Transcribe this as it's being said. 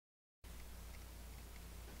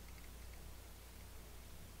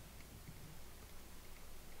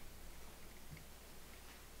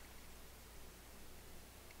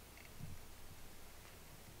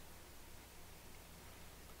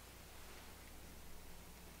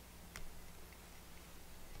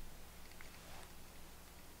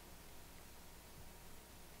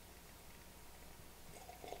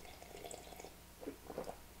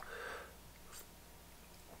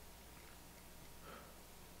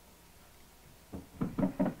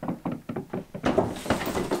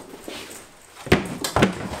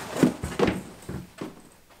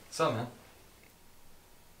What's up, man?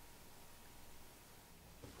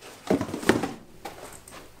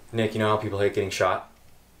 Nick, you know how people hate getting shot?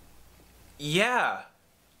 Yeah,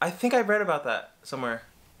 I think I read about that somewhere.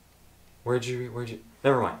 Where'd you,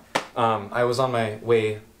 never mind. I was on my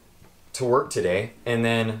way to work today, and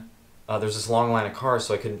then there's this long line of cars,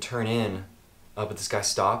 so I couldn't turn in, but this guy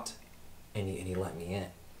stopped, and he let me in.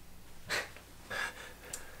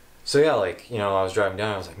 So yeah, like, you know, I was driving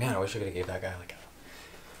down, I was like, man, I wish I could've gave that guy like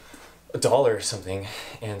 $1 or something,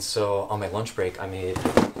 and so on my lunch break, I made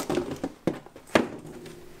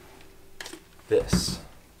this.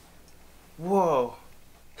 Whoa.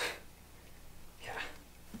 Yeah.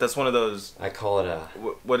 That's one of those. I call it a.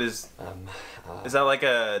 What is? Is that like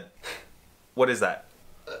a? What is that?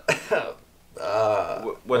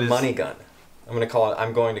 What is money gun? I'm going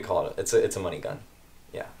to call it. It's a money gun.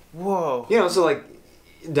 Yeah. Whoa. You know, so like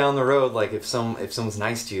down the road, like if someone's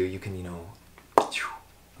nice to you, you can, you know,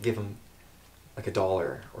 give them like $1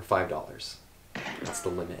 or $5. That's the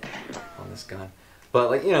limit on this gun. But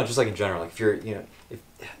like, you know, just like in general, like if you're, you know,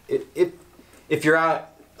 if you're out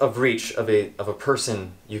of reach of a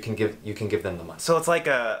person, you can give them the money. So it's like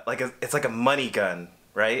it's like a money gun,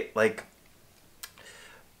 right? Like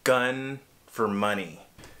gun for money.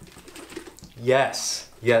 Yes.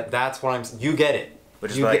 Yeah, that's what you get it.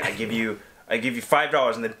 Which is like I give you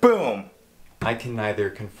 $5 and then boom. I can neither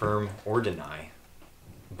confirm or deny,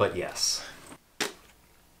 but yes.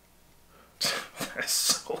 That's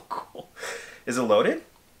so cool. Is it loaded?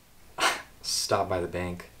 Stop by the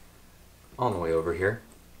bank on the way over here.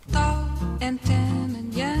 Tall and tan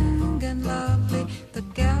and young and lovely, the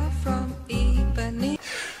girl from Ebony.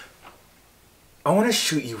 I want to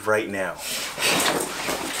shoot you right now.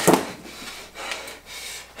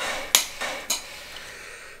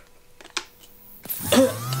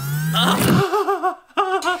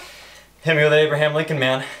 Hit me with Abraham Lincoln,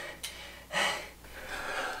 man.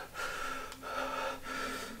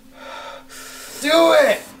 Do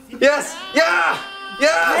it! Yes! Yeah!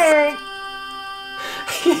 Yes!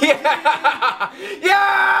 Yeah!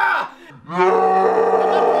 Yeah!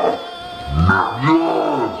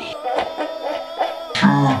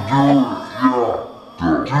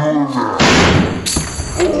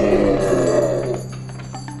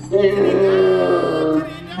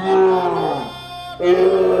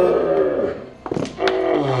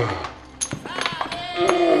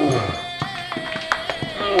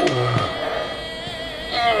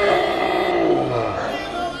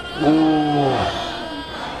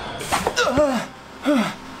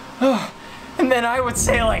 And then I would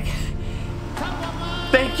say like,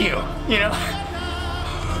 thank you, you know?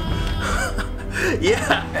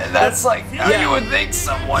 Yeah. And that's like how you would thank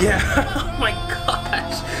someone. Yeah. Oh my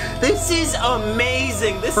gosh. This is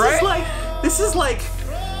amazing. This Right? is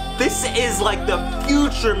like the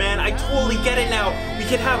future, man. I totally get it now. We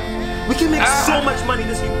can make so much money.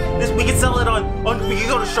 We can sell it on we can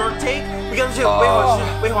go to Shark Tank. We can go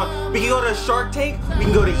wait, hold on. We can go to Shark Tank. We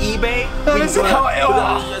can go to eBay.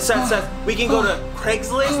 Seth, we can go to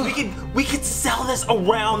Craigslist. We could sell this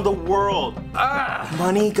around the world.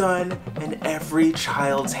 Money gun in every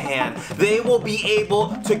child's hand. They will be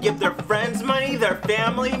able to give their friends money, their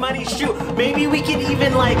family money. Shoot, maybe we can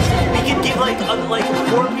even give like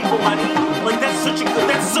poor people money. Like that's such a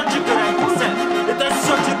good